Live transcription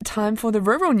time for the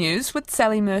Rural News with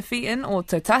Sally Murphy in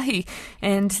Ōtautahi.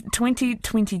 And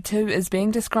 2022 is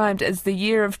being described as the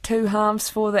year of two halves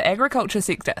for the agriculture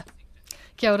sector.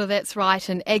 Kia ora, that's right.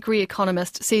 An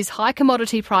agri-economist says high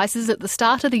commodity prices at the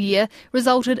start of the year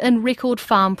resulted in record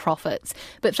farm profits.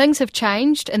 But things have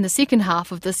changed, and the second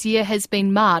half of this year has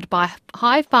been marred by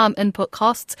high farm input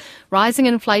costs, rising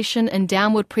inflation and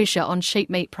downward pressure on sheep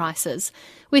meat prices.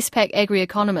 Westpac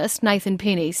agri-economist Nathan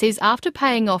Penny says after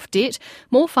paying off debt,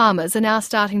 more farmers are now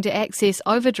starting to access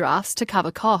overdrafts to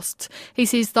cover costs. He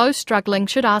says those struggling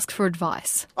should ask for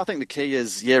advice. I think the key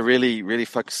is, really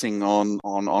focusing on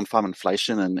farm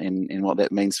inflation and what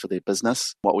that means for their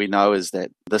business. What we know is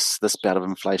that this bout of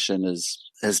inflation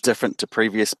is different to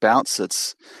previous bouts.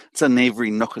 It's in every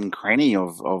nook and cranny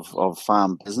of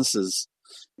farm businesses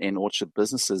and orchard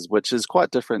businesses, which is quite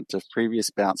different to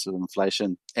previous bouts of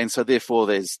inflation. And so therefore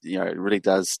it really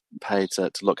does pay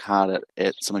to look hard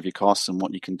at some of your costs and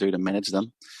what you can do to manage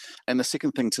them. And the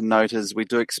second thing to note is we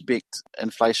do expect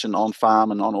inflation on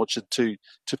farm and on orchard to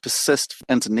persist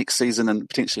into next season and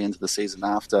potentially into the season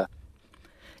after.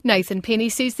 Nathan Penny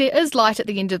says there is light at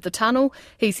the end of the tunnel.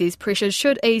 He says pressures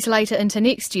should ease later into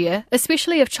next year,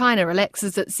 especially if China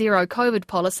relaxes its zero COVID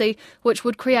policy, which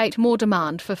would create more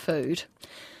demand for food.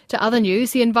 To other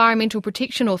news, the Environmental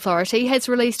Protection Authority has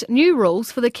released new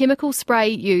rules for the chemical spray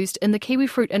used in the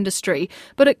kiwifruit industry,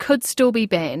 but it could still be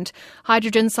banned.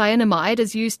 Hydrogen cyanamide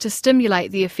is used to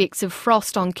stimulate the effects of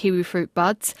frost on kiwifruit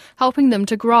buds, helping them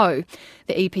to grow.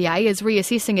 The EPA is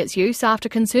reassessing its use after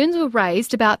concerns were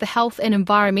raised about the health and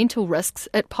environmental risks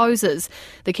it poses.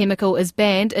 The chemical is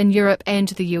banned in Europe and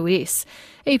the US.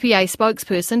 EPA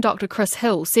spokesperson Dr Chris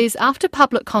Hill says after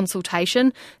public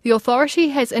consultation, the authority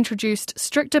has introduced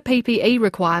stricter PPE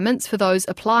requirements for those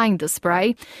applying the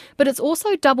spray, but it's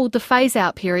also doubled the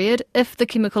phase-out period if the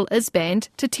chemical is banned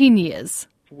to 10 years.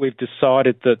 We've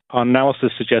decided that our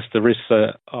analysis suggests the risks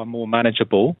are more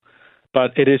manageable,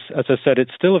 but it is, as I said,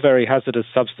 it's still a very hazardous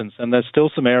substance, and there's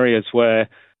still some areas where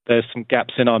there's some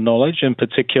gaps in our knowledge, in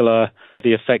particular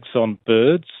the effects on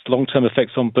birds. Long-term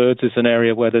effects on birds is an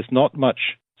area where there's not much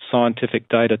scientific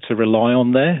data to rely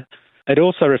on there. It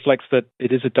also reflects that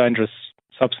it is a dangerous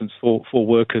substance for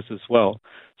workers as well.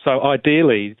 So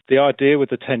ideally, the idea with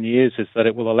the 10 years is that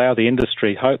it will allow the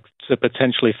industry hope to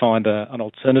potentially find an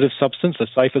alternative substance, a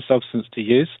safer substance to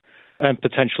use, and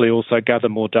potentially also gather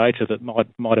more data that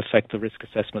might affect the risk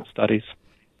assessment studies.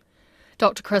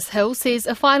 Dr Chris Hill says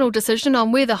a final decision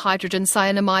on whether hydrogen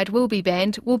cyanamide will be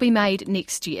banned will be made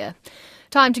next year.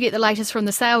 Time to get the latest from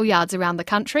the sale yards around the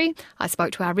country. I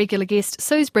spoke to our regular guest,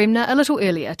 Suze Bremner, a little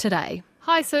earlier today.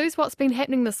 Hi Suze, what's been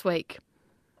happening this week?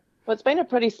 Well, it's been a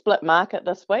pretty split market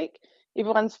this week.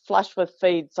 Everyone's flush with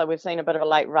feed, so we've seen a bit of a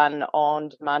late run on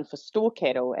demand for store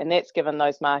cattle, and that's given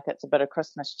those markets a bit of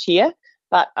Christmas cheer.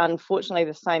 But unfortunately,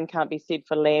 the same can't be said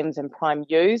for lambs and prime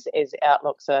ewes, as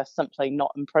outlooks are simply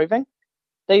not improving.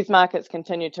 These markets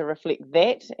continue to reflect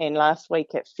that, and last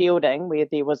week at Fielding, where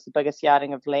there was the biggest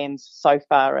yarding of lambs so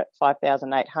far at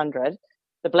 5,800,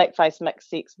 the black-faced mixed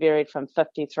sex varied from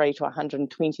 $53 to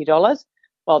 $120,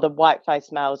 while the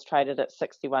white-faced males traded at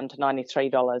 $61 to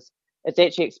 $93. It's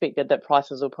actually expected that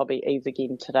prices will probably ease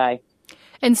again today.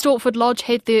 And Stortford Lodge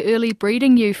had their early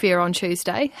breeding ewe fair on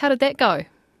Tuesday. How did that go?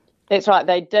 That's right,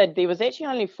 they did. There was actually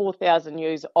only 4,000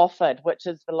 ewes offered, which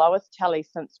is the lowest tally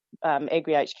since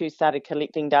AgriHQ started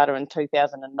collecting data in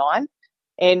 2009.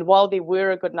 And while there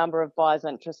were a good number of buyers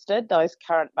interested, those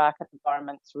current market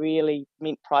environments really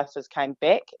meant prices came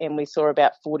back, and we saw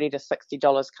about $40 to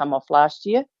 $60 come off last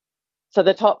year. So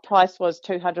the top price was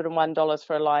 $201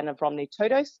 for a line of Romney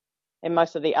Todos, and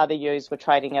most of the other ewes were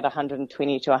trading at $120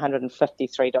 to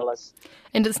 $153.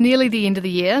 And it's nearly the end of the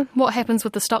year. What happens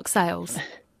with the stock sales?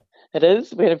 It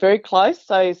is. We're very close.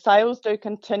 So sales do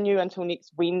continue until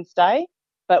next Wednesday.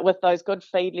 But with those good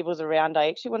feed levels around, I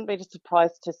actually wouldn't be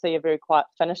surprised to see a very quiet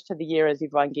finish to the year as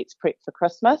everyone gets prepped for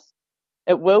Christmas.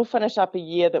 It will finish up a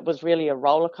year that was really a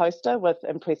roller coaster with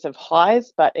impressive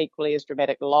highs, but equally as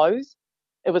dramatic lows.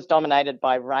 It was dominated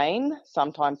by rain,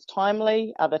 sometimes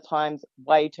timely, other times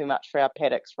way too much for our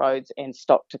paddocks, roads and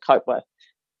stock to cope with.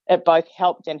 It both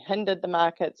helped and hindered the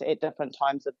markets at different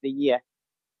times of the year.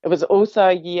 It was also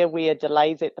a year where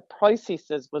delays at the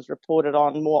processors was reported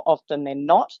on more often than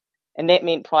not, and that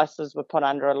meant prices were put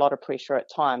under a lot of pressure at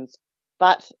times.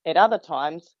 But at other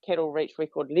times, cattle reached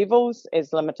record levels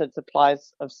as limited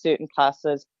supplies of certain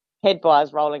classes had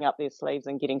buyers rolling up their sleeves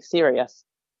and getting serious.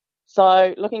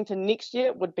 So looking to next year,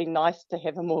 it would be nice to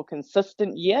have a more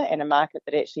consistent year and a market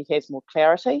that actually has more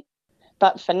clarity.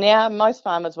 But for now, most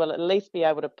farmers will at least be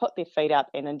able to put their feet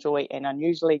up and enjoy an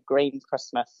unusually green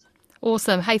Christmas.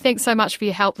 Awesome. Hey, thanks so much for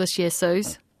your help this year,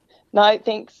 Suze. No,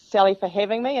 thanks, Sally, for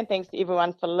having me, and thanks to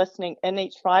everyone for listening in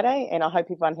each Friday, and I hope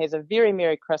everyone has a very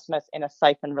Merry Christmas and a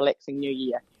safe and relaxing New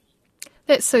Year.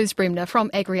 That's Suze Bremner from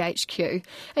AgriHQ.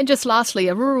 And just lastly,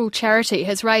 a rural charity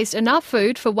has raised enough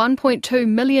food for 1.2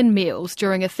 million meals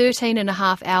during a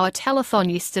 13.5-hour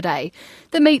telethon yesterday.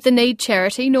 The Meet the Need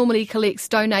charity normally collects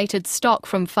donated stock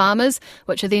from farmers,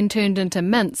 which are then turned into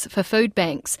mints for food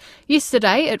banks.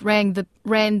 Yesterday, it ran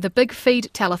the Big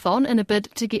Feed telethon in a bid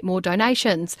to get more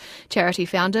donations. Charity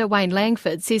founder Wayne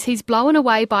Langford says he's blown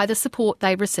away by the support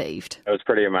they received. It was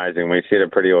pretty amazing. We set a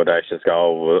pretty audacious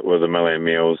goal with 1 million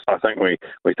meals. I think we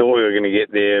thought we were going to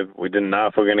get there. We didn't know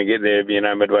if we were going to get there,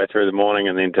 midway through the morning,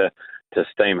 and then to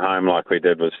steam home like we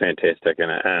did was fantastic,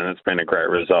 and it's been a great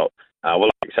result. Well,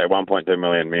 like you say, 1.2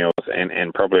 million meals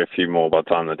and probably a few more by the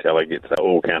time the tally gets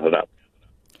all counted up.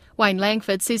 Wayne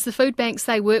Langford says the food banks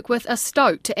they work with are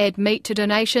stoked to add meat to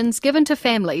donations given to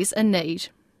families in need.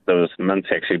 There was mince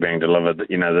actually being delivered,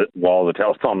 while the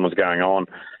telethon was going on,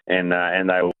 and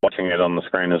they were watching it on the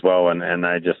screen as well, and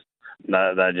they just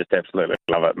absolutely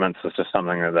love it. Mince is just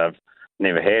something that they've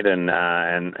never had, and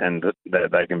that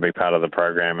they can be part of the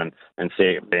program and see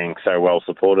it being so well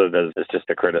supported is just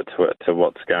a credit to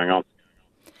what's going on.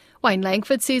 Wayne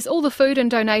Langford says all the food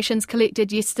and donations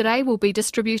collected yesterday will be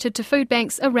distributed to food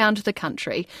banks around the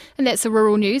country. And that's the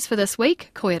rural news for this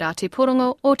week. Koe rā te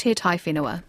porongo o te tai whenua.